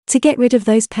To get rid of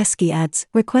those pesky ads,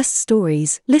 request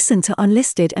stories, listen to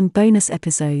unlisted and bonus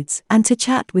episodes, and to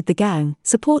chat with the gang,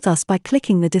 support us by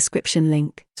clicking the description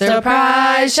link.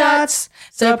 Surprise shots,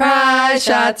 surprise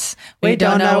shots. We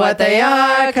don't know what they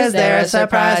are because they're a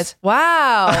surprise.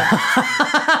 Wow.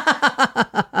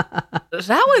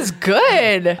 That was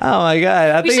good. Oh my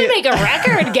God. We should make a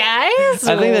record, guys.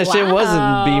 I think that shit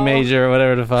wasn't B major or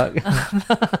whatever the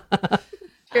fuck.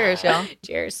 Cheers, y'all.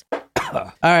 Cheers. All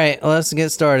right, let's get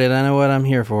started. I know what I'm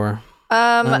here for.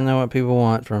 I know what people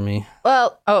want from me.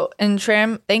 And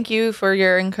Trim, thank you for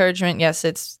your encouragement. Yes,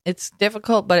 it's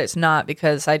difficult, but it's not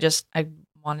because I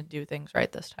want to do things right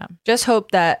this time. Just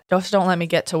hope that don't let me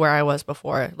get to where I was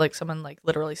before. Like someone like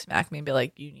literally smack me and be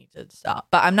like, you need to stop.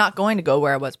 But I'm not going to go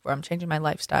where I was before. I'm changing my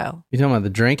lifestyle. You talking about the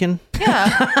drinking?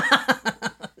 Yeah.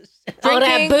 All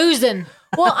that boozing.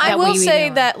 Well, I will say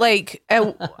that like I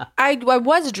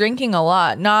was drinking a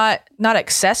lot, not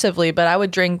excessively, but I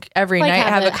would drink every night,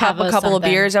 have a couple of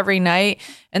beers every night,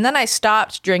 and then I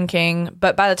stopped drinking.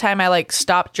 But by the time I like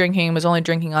stopped drinking and was only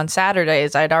drinking on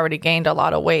Saturdays, I'd already gained a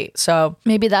lot of weight. So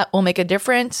maybe that will make a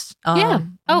difference. Yeah.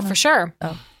 For sure.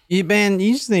 You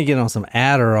just need to get on some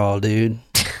Adderall, dude.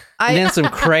 And then some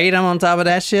Kratom on top of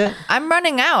that shit. I'm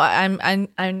running out. I'm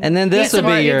and then this will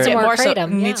be your.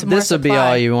 This will be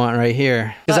all you want right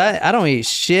here. Because I don't eat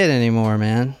shit anymore,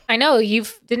 man. I know you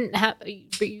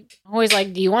always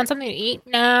like, do you want something to eat?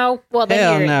 No. Well, then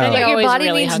Hell no. Then your body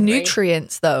really needs hungry.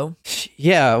 Nutrients, though.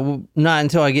 Yeah, not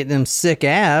until I get them sick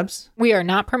abs. We are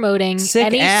not promoting Sick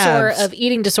any abs. sort of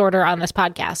eating disorder on this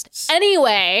podcast.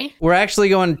 Anyway, We're actually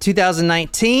going to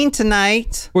 2019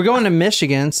 tonight. We're going to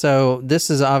Michigan, so this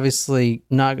is obviously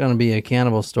not going to be a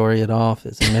cannibal story at all if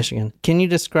it's in Michigan. Can you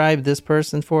describe this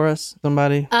person for us,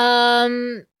 somebody?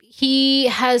 he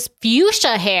has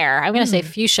fuchsia hair. I'm going to say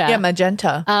fuchsia. Yeah,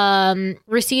 magenta.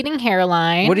 Receding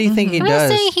hairline. What do you think he I'm does? going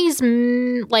to say he's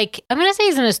I'm going to say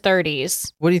he's in his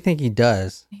 30s. What do you think he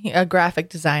does? A graphic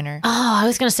designer. Oh, I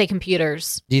was going to say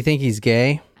computers. Do you think he's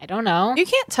gay? I don't know. You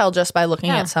can't tell just by looking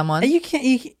at someone.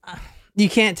 You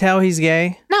can't tell he's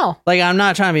gay? No. Like, I'm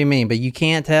not trying to be mean, but you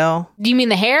can't tell? Do you mean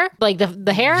the hair? Like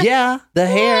the hair? Yeah, the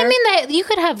hair. I mean, you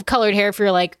could have colored hair if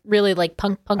you're like really like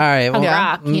punk All right,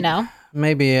 rock, you know?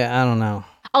 Maybe, I don't know.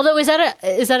 Although, is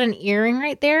that an earring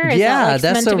right there? Is that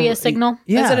that's meant to be a signal?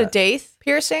 Yeah. Is it a daith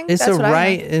piercing? It's That's a what I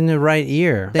right had. in the right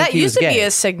ear. That used to be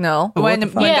a signal when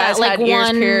guys like had ears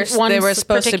one pierced. They were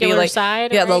supposed to be particular like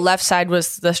side, the right? left side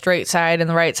was the straight side and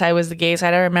the right side was the gay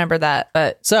side. I remember that,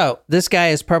 but So this guy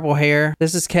has purple hair.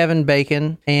 This is Kevin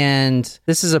Bacon, and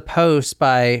this is a post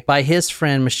by his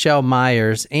friend Michelle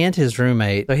Myers and his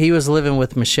roommate. So he was living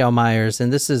with Michelle Myers,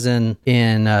 and this is in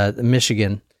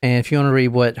Michigan. And if you want to read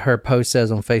what her post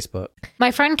says on Facebook.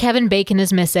 My friend Kevin Bacon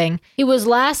is missing. He was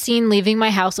last seen leaving my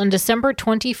house on December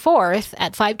 24th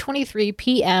at 5:23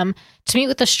 p.m. to meet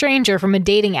with a stranger from a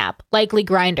dating app, likely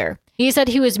Grindr. He said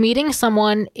he was meeting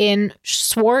someone in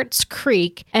Swartz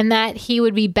Creek and that he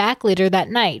would be back later that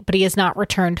night, but he has not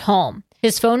returned home.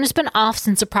 His phone has been off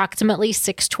since approximately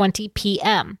 6:20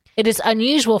 p.m. It is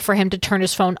unusual for him to turn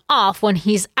his phone off when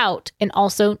he's out and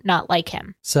also not like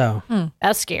him. So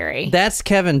That's scary. that's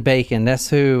Kevin Bacon. That's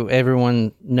who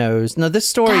everyone knows. No, this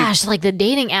story. Gosh, like the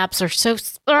dating apps are so...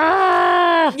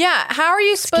 yeah, how are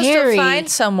you supposed Scary. to find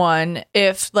someone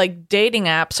if like dating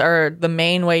apps are the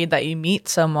main way that you meet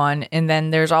someone, and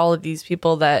then there's all of these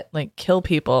people that like kill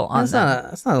people on them?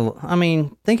 That's not. I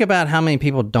mean, think about how many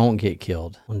people don't get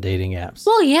killed on dating apps.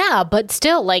 Well, yeah, but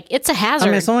still, like, it's a hazard.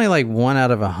 I mean, it's only like 1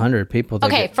 out of 100 people. That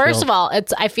Okay, get first killed. of all,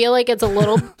 I feel like it's a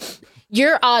little...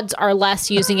 Your odds are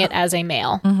less using it as a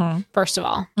male, first of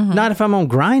all. Not if I'm on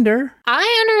Grindr.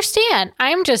 I understand.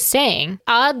 I'm just saying,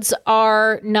 odds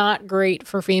are not great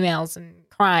for females and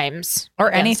crimes. Or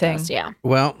against anything. us, yeah.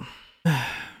 Well, all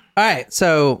right.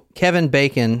 So Kevin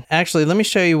Bacon. Actually, let me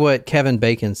show you what Kevin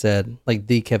Bacon said. Like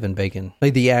the Kevin Bacon,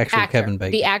 like the actual Kevin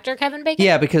Bacon. The actor Kevin Bacon?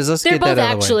 Yeah, because let's They're get both that out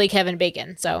of the way. actually Kevin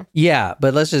Bacon, so... Yeah,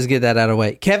 but let's just get that out of the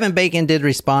way. Kevin Bacon did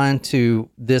respond to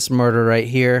this murder right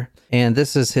here. And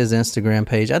this is his Instagram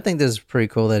page. I think this is pretty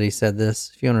cool that he said this.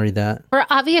 If you want to read that. For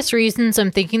obvious reasons,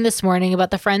 I'm thinking this morning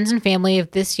about the friends and family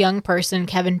of this young person,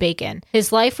 Kevin Bacon.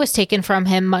 His life was taken from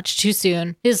him much too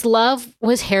soon. His love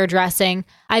was hairdressing.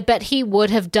 I bet he would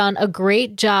have done a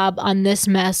great job on this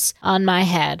mess on my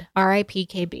head. R.I.P.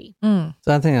 KB.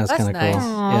 So I think that's kind of nice. cool.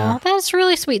 Aw, Yeah. that's a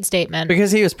really sweet statement.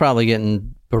 Because he was probably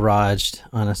getting barraged,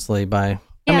 honestly, by...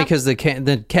 I mean, because the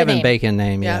Kevin Bacon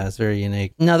name, is very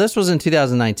unique. Now, this was in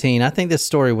 2019. I think this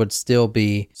story would still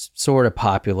be sort of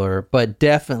popular, but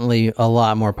definitely a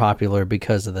lot more popular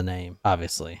because of the name,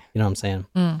 obviously. You know what I'm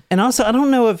saying? And also, I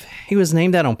don't know if he was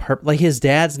named that on purpose. Like, his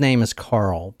dad's name is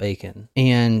Carl Bacon.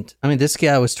 And, I mean, this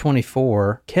guy was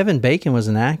 24. Kevin Bacon was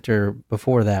an actor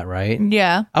before that, right?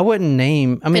 Yeah. I wouldn't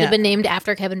name... I mean, could have been named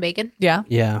after Kevin Bacon? Yeah.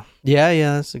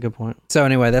 Yeah, that's a good point. So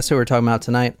anyway, that's who we're talking about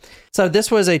tonight. So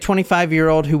this was a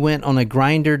 25-year-old who went on a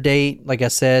Grindr date. Like I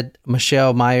said,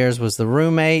 Michelle Myers was the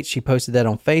roommate. She posted that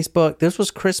on Facebook. This was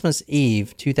Christmas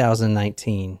Eve,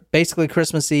 2019. Basically,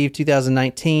 Christmas Eve,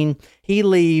 2019. He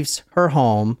leaves her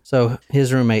home, so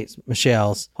his roommate,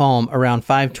 Michelle's home, around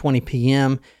 5:20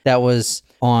 p.m. That was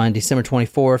on December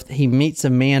 24th. He meets a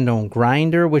man on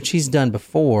Grindr, which he's done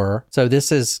before. So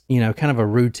this is, kind of a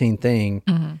routine thing.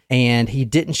 And he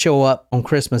didn't show up on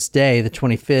Christmas Day, the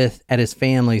 25th, at his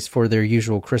family's for their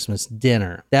usual Christmas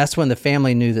dinner. That's when the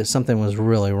family knew that something was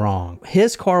really wrong.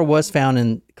 His car was found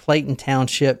in Clayton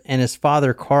Township, and his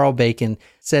father, Carl Bacon,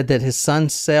 said that his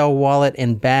son's cell wallet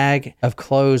and bag of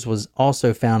clothes was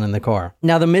also found in the car.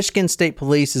 Now, the Michigan State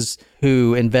Police is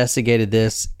who investigated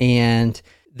this, and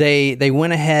they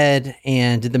went ahead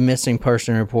and did the missing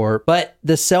person report, but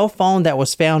the cell phone that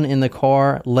was found in the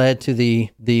car led to the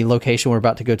location we're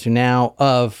about to go to now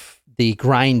of the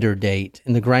Grindr date,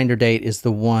 and the Grindr date is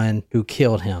the one who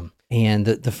killed him. And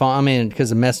the phone, I mean,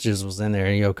 because the messages was in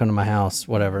there, come to my house,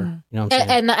 whatever. You know what I'm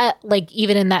saying? And like,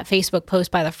 even in that Facebook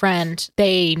post by the friend,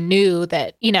 they knew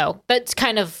that, that's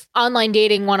kind of online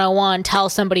dating 101. Tell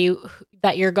somebody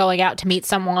that you're going out to meet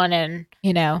someone and,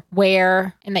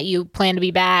 where, and that you plan to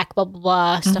be back, blah, blah,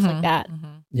 blah, stuff like that.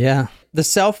 Yeah. The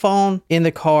cell phone in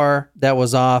the car that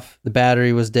was off, the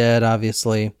battery was dead,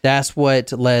 obviously. That's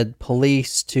what led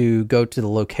police to go to the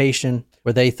location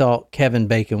where they thought Kevin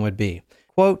Bacon would be.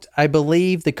 Quote, I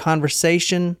believe the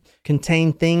conversation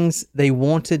contained things they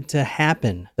wanted to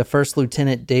happen, the First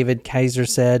Lieutenant David Kaiser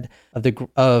said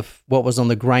of what was on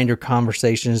the Grindr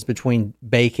conversations between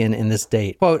Bacon and this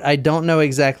date. Quote, I don't know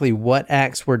exactly what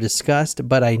acts were discussed,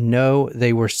 but I know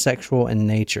they were sexual in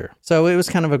nature. So it was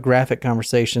kind of a graphic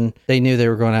conversation. They knew they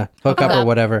were going to hook up or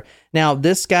whatever. Now,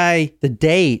 this guy, the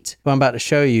date who I'm about to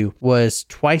show you, was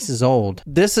twice as old.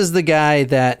 This is the guy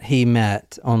that he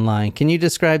met online. Can you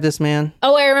describe this man?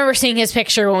 Oh, I remember seeing his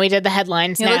picture when we did the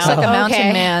headlines. He looks like a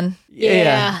mountain man.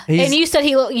 Yeah. And you said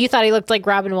you thought he looked like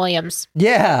Robin Williams.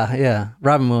 Yeah.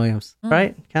 Robin Williams,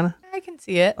 right? Kind of. I can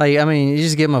see it. Like, I mean, you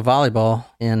just give him a volleyball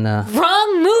and...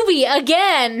 Wrong movie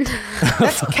again.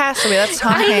 That's Castaway. That's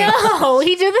Tom Hanks. I know.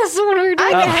 He did this when we were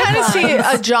doing I can kind of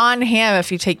see a John Hamm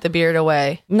if you take the beard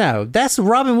away. No, that's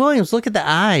Robin Williams. Look at the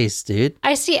eyes, dude.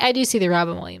 I do see the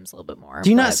Robin Williams a little bit more. Do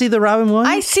you not see the Robin Williams?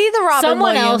 I see the Robin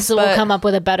Williams. Someone else will come up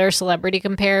with a better celebrity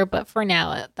compare, but for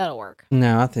now, that'll work.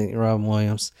 No, I think Robin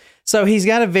Williams. So he's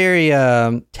got a very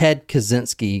Ted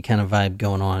Kaczynski kind of vibe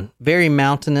going on. Very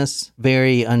mountainous,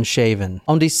 very unshaven.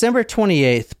 On December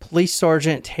 28th, Police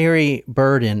Sergeant Terry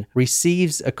Burden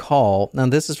receives a call. Now,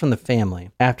 this is from the family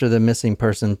after the missing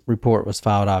person report was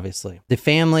filed, obviously. The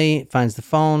family finds the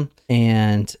phone,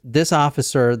 and this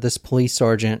officer, this police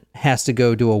sergeant, has to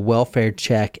go do a welfare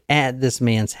check at this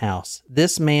man's house.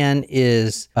 This man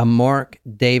is a Mark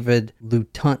David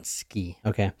Lutunsky.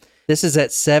 Okay. This is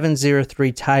at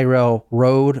 703 Tyrell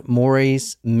Road,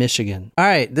 Morris, Michigan. All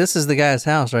right, this is the guy's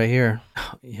house right here.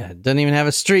 Oh, yeah, it doesn't even have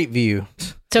a street view.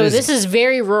 So this is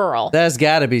very rural. There's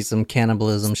got to be some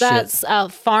cannibalism shit. That's a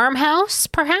farmhouse,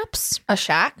 perhaps? A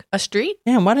shack? A street?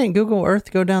 Damn, why didn't Google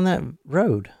Earth go down that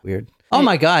road? Weird. Oh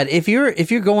my God, if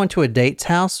you're going to a date's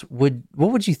house, what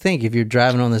would you think if you're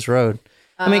driving on this road?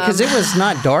 I mean, because it was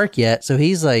not dark yet, so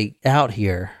he's like out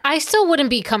here. I still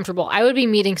wouldn't be comfortable. I would be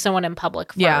meeting someone in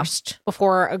public first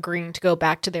before agreeing to go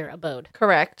back to their abode.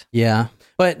 Correct. Yeah.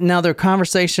 But now their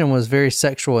conversation was very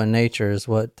sexual in nature is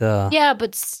what... Yeah,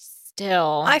 but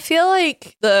still. I feel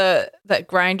like that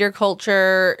Grindr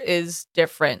culture is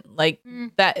different. Like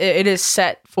that it is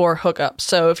set for hookups.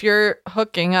 So if you're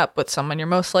hooking up with someone, you're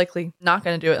most likely not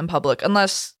going to do it in public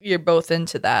unless you're both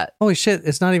into that. Holy shit,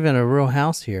 it's not even a real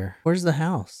house here. Where's the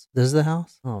house? This is the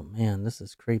house? Oh man, this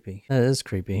is creepy. That is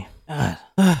creepy. God,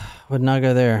 would not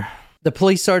go there. The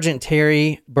police sergeant,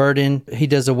 Terry Burden, he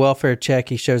does a welfare check.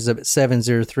 He shows up at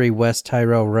 703 West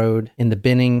Tyrell Road in the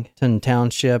Bennington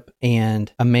Township,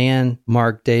 and a man,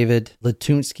 Mark David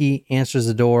Lutunsky, answers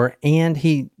the door, and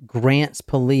he grants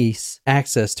police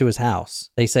access to his house.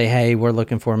 They say, hey, we're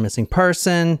looking for a missing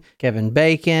person. Kevin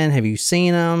Bacon, have you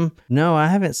seen him? No, I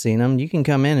haven't seen him. You can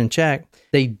come in and check.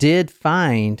 They did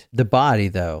find the body,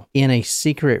 though, in a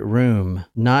secret room,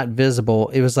 not visible.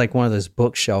 It was like one of those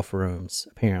bookshelf rooms,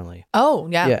 apparently. Oh,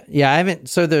 yeah. Yeah, I haven't.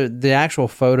 So the actual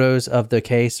photos of the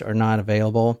case are not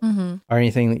available or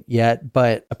anything yet,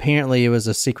 but apparently it was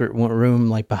a secret room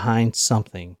like behind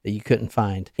something that you couldn't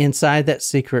find. Inside that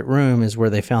secret room is where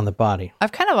they found the body.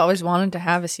 I've kind of always wanted to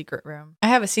have a secret room. I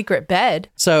have a secret bed.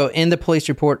 So in the police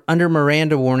report, under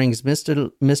Miranda warnings,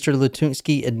 Mr.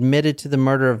 Latunsky admitted to the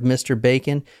murder of Mr.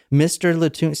 Bacon. Mr.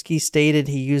 Latunsky stated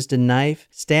he used a knife,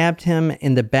 stabbed him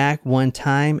in the back one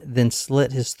time, then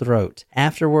slit his throat.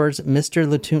 Afterwards, Mr.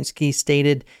 Latunsky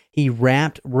stated he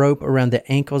wrapped rope around the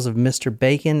ankles of Mr.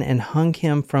 Bacon and hung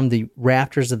him from the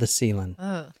rafters of the ceiling.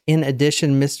 In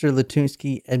addition, Mr.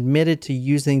 Latunsky admitted to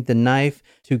using the knife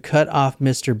to cut off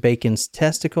Mr. Bacon's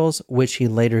testicles, which he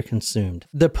later consumed.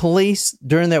 The police,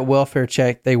 during that welfare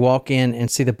check, they walk in and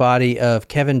see the body of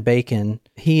Kevin Bacon.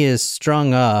 He is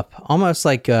strung up, almost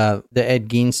like the Ed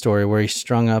Gein story where he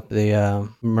strung up the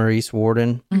Bernice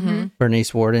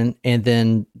Worden, and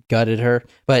then gutted her.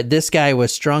 But this guy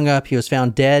was strung up. He was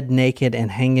found dead, naked,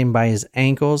 and hanging by his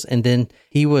ankles. And then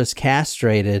he was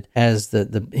castrated as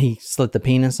he slit the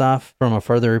penis off from a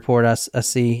further report I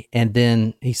see. And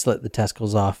then he slit the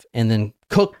testicles off and then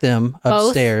cooked them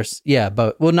upstairs. Both? Yeah,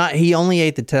 but he only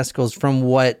ate the testicles from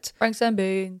what Franks and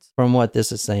beans. From what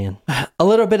this is saying. A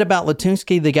little bit about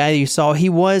Latunsky, the guy you saw. He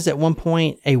was at one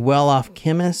point a well-off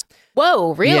chemist.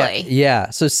 Whoa, really?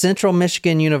 Yeah. So Central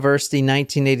Michigan University,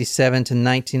 1987 to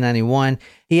 1991.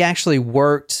 He actually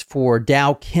worked for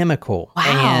Dow Chemical. Wow.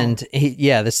 And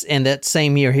that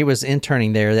same year, he was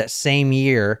interning there. That same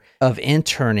year of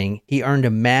interning, he earned a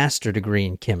master's degree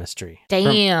in chemistry.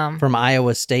 Damn. From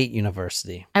Iowa State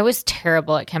University. I was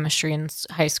terrible at chemistry in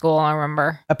high school, I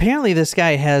remember. Apparently, this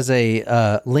guy has a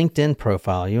LinkedIn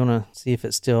profile. You want to see if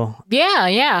it's still...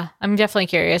 Yeah. I'm definitely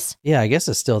curious. Yeah, I guess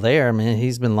it's still there. I mean,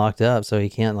 he's been locked up, so he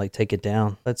can't take it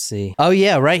down. Let's see. Oh,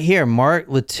 yeah, right here. Mark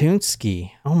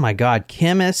Latunsky. Oh, my God.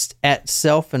 Chemist at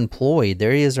Self-Employed.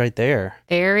 There he is right there.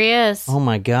 There he is. Oh,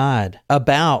 my God.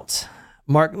 About...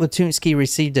 Mark Latunsky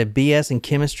received a BS in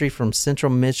chemistry from Central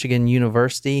Michigan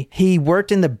University. He worked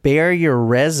in the barrier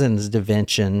resins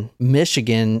division,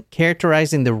 Michigan,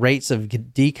 characterizing the rates of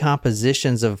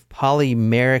decompositions of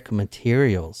polymeric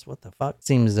materials. What the fuck?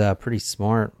 Seems pretty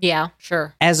smart. Yeah,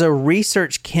 sure. As a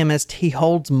research chemist, he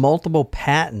holds multiple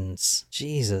patents.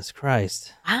 Jesus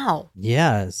Christ. Wow.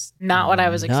 Yeah. It's not what I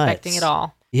was expecting at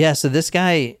all. Yeah, so this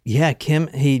guy, Kim,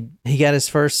 he got his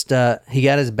first, he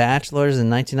got his bachelor's in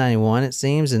 1991, it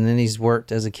seems, and then he's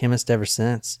worked as a chemist ever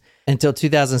since. Until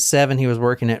 2007, he was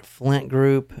working at Flint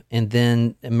Group and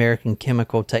then American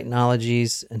Chemical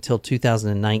Technologies until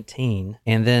 2019.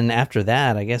 And then after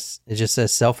that, I guess it just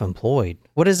says self-employed.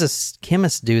 What does a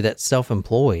chemist do that's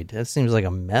self-employed? That seems like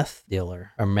a meth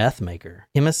dealer or meth maker.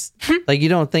 Chemist? You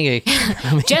don't think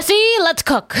Jesse, let's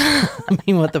cook. I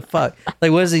mean, what the fuck?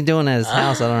 What is he doing at his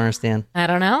house? I don't understand. I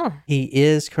don't know. He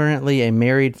is currently a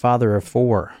married father of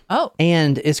 4. Oh.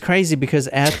 And it's crazy because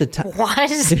at the time... What? I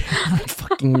don't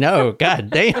fucking know. God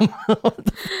damn.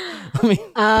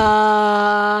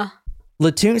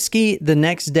 Latunsky, the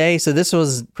next day, so this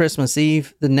was Christmas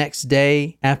Eve, the next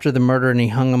day after the murder, and he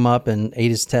hung him up and ate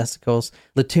his testicles.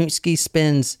 Latunsky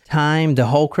spends time the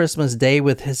whole Christmas day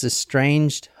with his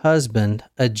estranged husband,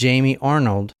 Jamie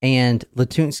Arnold, and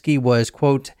Latunsky was,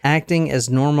 quote, acting as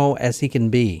normal as he can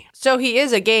be. So he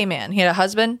is a gay man. He had a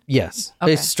husband? Yes.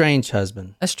 Okay. Estranged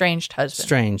husband. Estranged husband.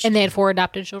 Strange. And they had 4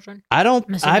 adopted children? I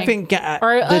think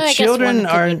the children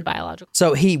are biological.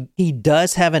 So he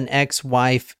does have an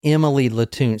ex-wife, Emily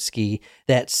Latunsky,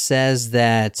 that says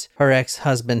that her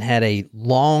ex-husband had a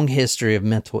long history of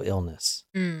mental illness.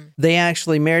 They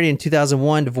actually married in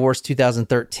 2001, divorced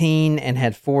 2013, and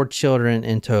had 4 children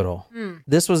in total.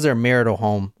 This was their marital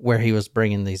home where he was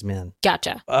bringing these men.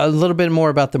 Gotcha. A little bit more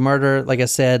about the murder. Like I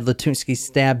said, Latunsky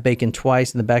stabbed Bacon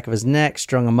twice in the back of his neck,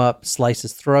 strung him up, sliced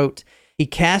his throat. He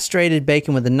castrated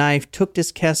Bacon with a knife, took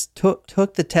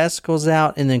the testicles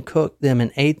out, and then cooked them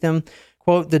and ate them.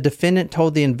 Quote, the defendant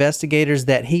told the investigators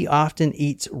that he often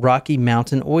eats Rocky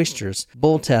Mountain oysters,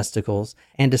 bull testicles,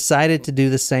 and decided to do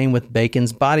the same with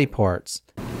Bacon's body parts.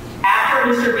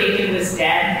 After Mr. Bacon was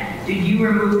dead, did you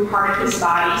remove part of his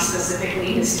body,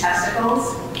 specifically his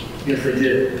testicles? Yes, I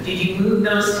did. Did you move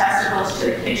those testicles to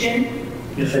the kitchen?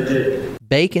 Yes, I did.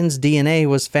 Bacon's DNA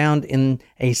was found in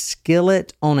a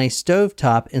skillet on a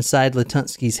stovetop inside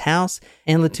Latunsky's house,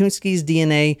 and Latunsky's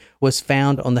DNA was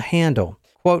found on the handle.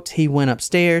 Quote, he went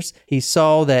upstairs. He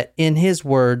saw that, in his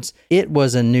words, it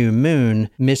was a new moon,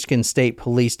 Michigan State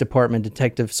Police Department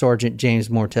Detective Sergeant James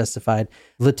Moore testified.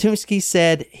 Latunsky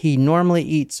said he normally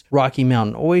eats Rocky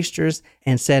Mountain oysters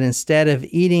and said instead of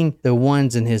eating the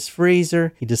ones in his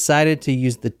freezer, he decided to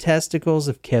use the testicles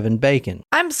of Kevin Bacon.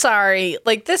 I'm sorry.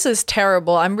 Like, this is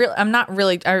terrible. I'm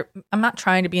not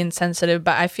trying to be insensitive,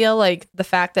 but I feel like the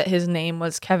fact that his name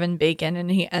was Kevin Bacon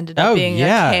and he ended up being a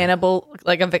cannibal,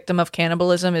 like a victim of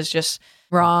cannibalism, is just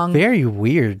wrong. Very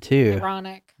weird, too.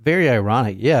 Ironic. Very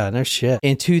ironic. Yeah, no shit.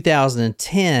 In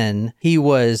 2010, he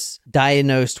was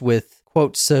diagnosed with,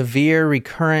 quote, severe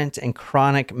recurrent and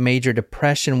chronic major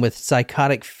depression with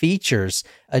psychotic features,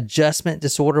 adjustment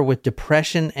disorder with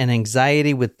depression and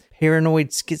anxiety with paranoid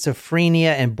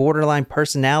schizophrenia and borderline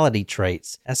personality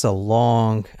traits. That's a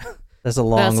long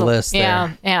list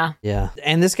there. Yeah.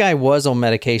 And this guy was on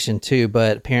medication too,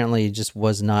 but apparently he just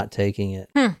was not taking it.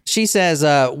 She says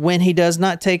when he does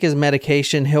not take his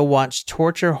medication, he'll watch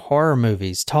torture horror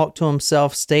movies, talk to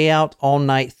himself, stay out all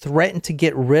night, threaten to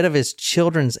get rid of his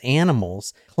children's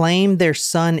animals, claim their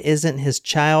son isn't his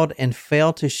child, and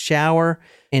fail to shower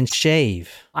and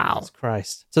shave. Wow. Jesus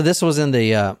Christ. So this was in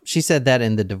the, she said that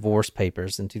in the divorce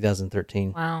papers in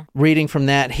 2013. Wow. Reading from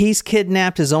that, he's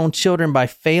kidnapped his own children by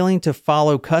failing to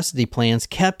follow custody plans,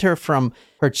 kept her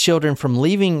children from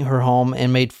leaving her home,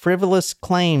 and made frivolous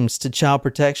claims to child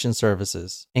protection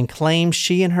services, and claimed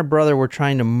she and her brother were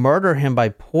trying to murder him by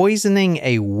poisoning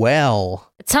a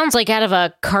well. It sounds like out of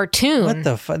a cartoon. What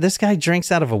the fuck? This guy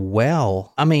drinks out of a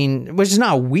well. I mean, which is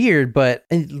not weird, but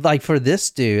like for this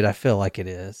dude, I feel like it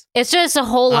is. It's just a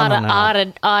whole lot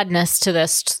of oddness to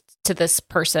this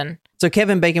person. So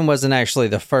Kevin Bacon wasn't actually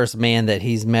the first man that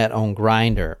he's met on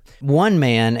Grindr. One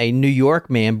man, a New York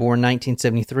man born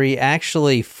 1973,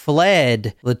 actually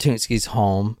fled Latunsky's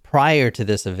home prior to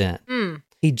this event.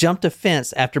 He jumped a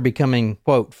fence after becoming,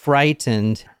 quote,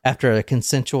 frightened after a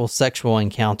consensual sexual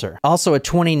encounter. Also, a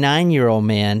 29-year-old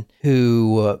man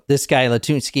who this guy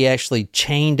Latunsky actually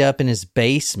chained up in his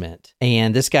basement.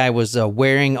 And this guy was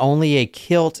wearing only a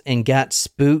kilt and got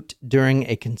spooked during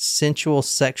a consensual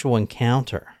sexual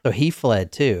encounter. So he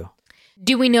fled too.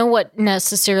 Do we know what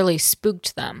necessarily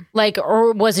spooked them? Like,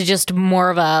 or was it just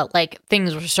more of a, like,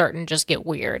 things were starting to just get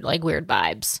weird, like weird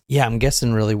vibes? Yeah, I'm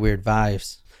guessing really weird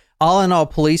vibes. All in all,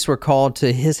 police were called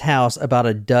to his house about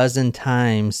a dozen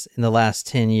times in the last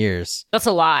 10 years. That's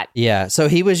a lot. Yeah. So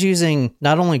he was using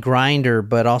not only Grindr,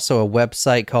 but also a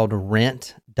website called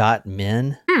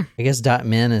rent.men. I guess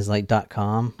 .men is like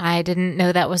 .com. I didn't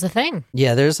know that was a thing.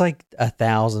 Yeah, there's like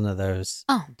 1,000 of those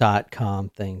 .com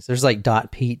things. There's like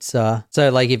 .pizza. So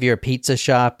like if you're a pizza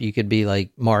shop, you could be like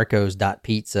Marco's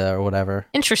 .pizza or whatever.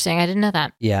 Interesting. I didn't know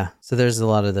that. Yeah. So there's a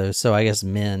lot of those. So I guess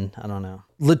men, I don't know.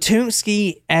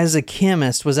 Latunsky, as a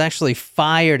chemist, was actually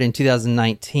fired in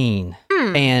 2019.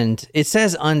 And it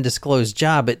says undisclosed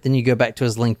job, but then you go back to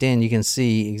his LinkedIn, you can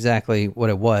see exactly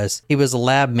what it was. He was a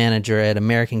lab manager at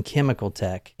American Chemical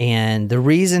Tech. And the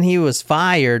reason he was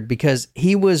fired because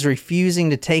he was refusing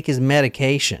to take his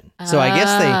medication. So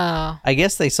I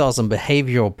guess they saw some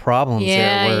behavioral problems there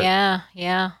at work.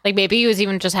 Yeah. Like maybe he was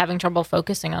even just having trouble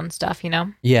focusing on stuff, you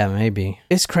know? Yeah, maybe.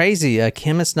 It's crazy. A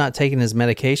chemist not taking his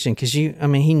medication because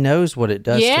he knows what it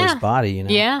does to his body, you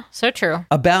know? Yeah, so true.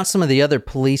 About some of the other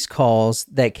police calls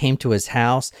that came to his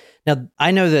house. Now,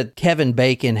 I know that Kevin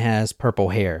Bacon has purple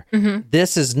hair.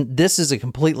 This is a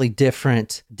completely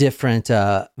different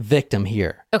victim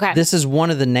here. Okay. This is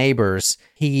one of the neighbors.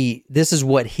 This is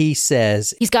what he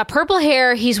says. He's got purple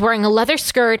hair, he's wearing a leather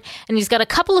skirt, and he's got a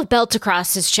couple of belts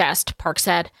across his chest, Park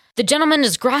said. The gentleman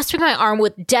is grasping my arm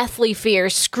with deathly fear,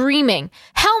 screaming,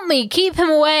 "Help me, keep him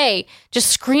away!" Just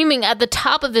screaming at the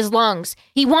top of his lungs.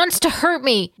 He wants to hurt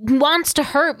me,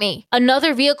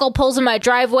 Another vehicle pulls in my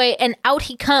driveway, and out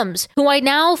he comes, who I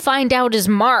now find out is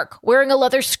Mark, wearing a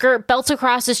leather skirt, belts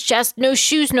across his chest, no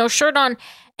shoes, no shirt on.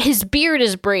 His beard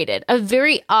is braided, a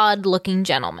very odd-looking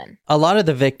gentleman. A lot of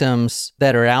the victims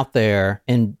that are out there,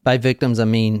 and by victims, I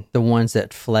mean the ones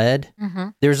that fled,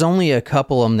 there's only a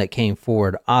couple of them that came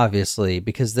forward, obviously,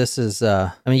 because this is,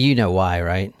 you know why,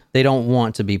 right? They don't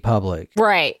want to be public.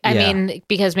 Right. I mean,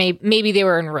 because maybe they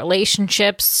were in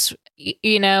relationships,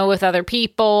 you know, with other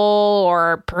people,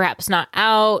 or perhaps not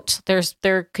out.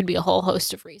 There could be a whole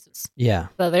host of reasons. Yeah.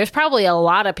 So there's probably a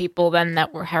lot of people then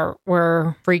that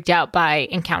were freaked out by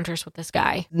encounters with this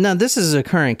guy. No, this is a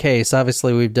current case.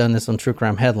 Obviously, we've done this on True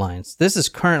Crime Headlines. This is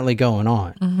currently going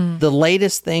on. The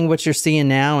latest thing, what you're seeing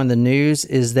now in the news,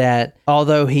 is that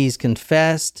although he's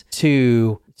confessed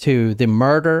to the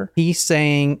murder, he's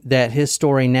saying that his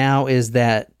story now is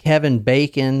that Kevin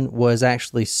Bacon was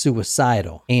actually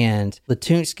suicidal. And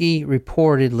Latunsky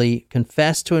reportedly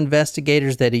confessed to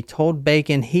investigators that he told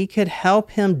Bacon he could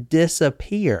help him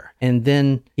disappear. And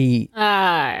then he...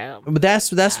 but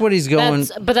that's what he's going...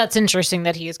 But that's interesting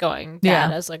that he is going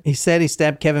bad. As like... He said he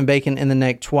stabbed Kevin Bacon in the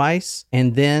neck twice.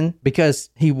 And then, because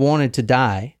he wanted to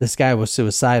die, this guy was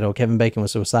suicidal. Kevin Bacon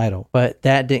was suicidal. But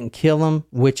that didn't kill him,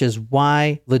 which is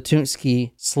why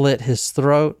Latunsky slit his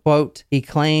throat. Quote, he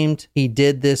claimed he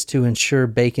did this to ensure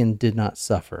Bacon did not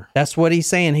suffer. That's what he's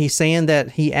saying. He's saying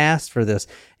that he asked for this.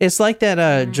 It's like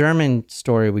that German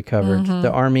story we covered.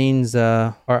 The Armenes,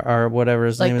 or whatever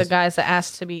his name is. Like the guys that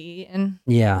asked to be eaten.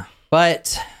 Yeah.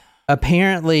 But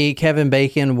apparently Kevin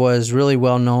Bacon was really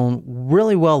well known,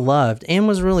 really well loved, and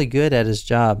was really good at his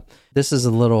job. This is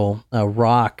a little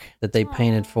rock that they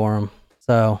painted for him.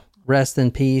 So rest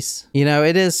in peace. You know,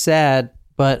 it is sad,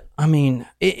 but I mean,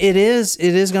 it is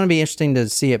going to be interesting to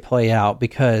see it play out,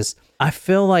 because I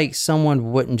feel like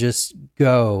someone wouldn't just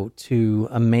go to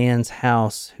a man's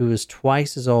house who is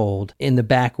twice as old in the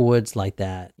backwoods like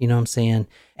that. You know what I'm saying?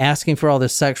 Asking for all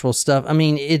this sexual stuff. I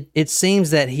mean, it seems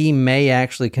that he may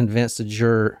actually convince the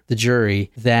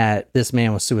jury that this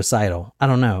man was suicidal. I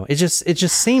don't know. It just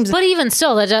seems. But even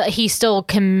still, that he still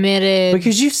committed.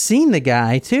 Because you've seen the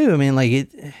guy too. I mean, like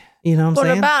it. You know what I'm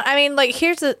saying? About, I mean, like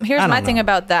here's my thing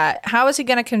about that. How is he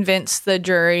going to convince the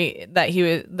jury that he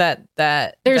was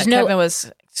Kevin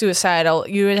was suicidal?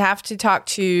 You would have to talk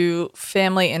to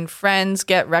family and friends,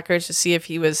 get records to see if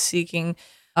he was seeking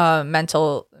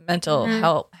mental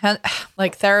help,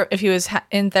 like if he was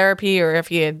in therapy, or if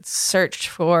he had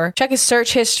check his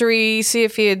search history, see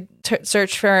if he had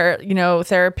searched for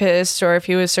therapists, or if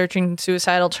he was searching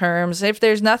suicidal terms. If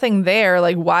there's nothing there,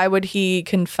 like why would he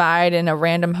confide in a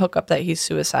random hookup that he's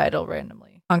suicidal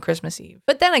randomly on Christmas Eve?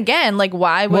 But then again, like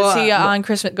why was he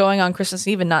going on Christmas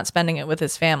Eve and not spending it with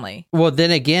his family? Well,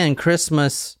 then again,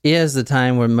 Christmas is the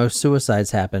time where most suicides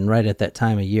happen, right at that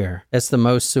time of year. That's the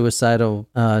most suicidal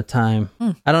time.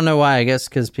 I don't know why. I guess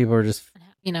because people are just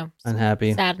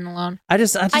unhappy, sad and alone. I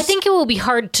think it will be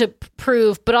hard to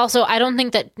prove, but also I don't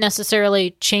think that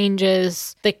necessarily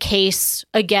changes the case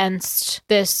against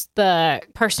the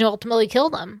person who ultimately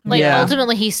killed him. Like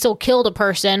ultimately he still killed a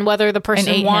person, whether the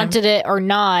person wanted it or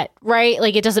not, right?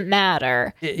 Like it doesn't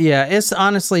matter. Yeah, it's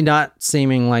honestly not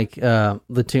seeming like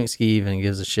Latunsky even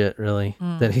gives a shit really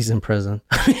that he's in prison.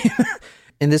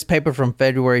 In this paper from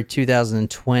February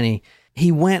 2020, he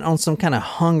went on some kind of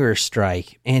hunger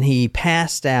strike and he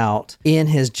passed out in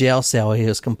his jail cell. He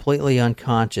was completely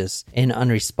unconscious and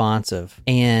unresponsive.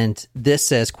 And this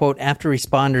says, quote, after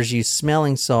responders used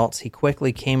smelling salts, he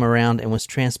quickly came around and was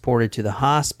transported to the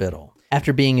hospital.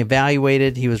 After being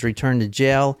evaluated, he was returned to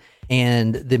jail.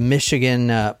 And the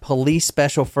Michigan Police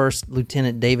Special First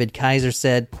Lieutenant David Kaiser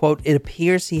said, quote, it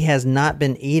appears he has not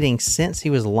been eating since he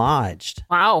was lodged.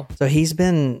 Wow. So he's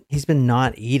been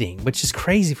not eating, which is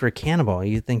crazy for a cannibal.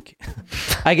 You think,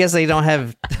 I guess they don't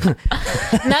have.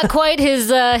 Not quite his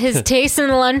taste in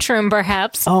the lunchroom,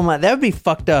 perhaps. Oh my, that would be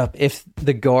fucked up if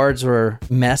the guards were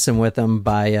messing with him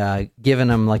by giving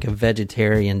him like a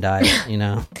vegetarian diet, you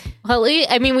know? Well,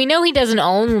 I mean, we know he doesn't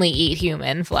only eat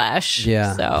human flesh.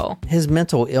 Yeah. So his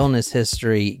mental illness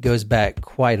history goes back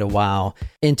quite a while.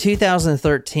 In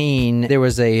 2013, there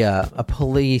was a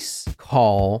police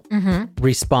call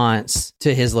response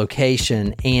to his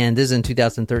location, and this is in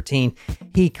 2013.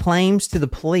 He claims to the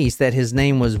police that his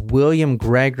name was William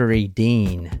Gregory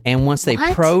Dean, and once they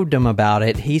probed him about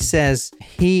it, he says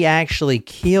he actually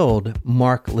killed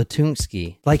Mark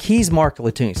Latunsky. Like he's Mark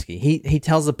Latunsky. He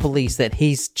tells the police that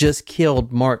he's just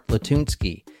killed Mark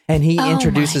Latunsky. And he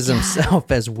introduces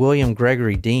himself as William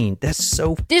Gregory Dean. That's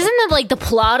so... Isn't that like the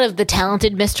plot of The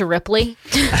Talented Mr. Ripley?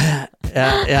 I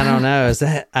don't know. Is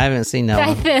that? I haven't seen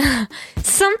that one.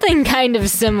 Something kind of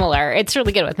similar. It's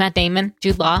really good with Matt Damon,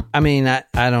 Jude Law. I mean, I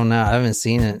don't know. I haven't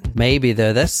seen it. Maybe,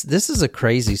 though. This is a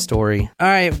crazy story. All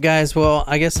right, guys. Well,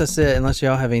 I guess that's it, unless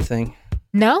y'all have anything.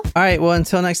 No? All right. Well,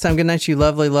 until next time, good night, you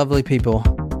lovely, lovely people.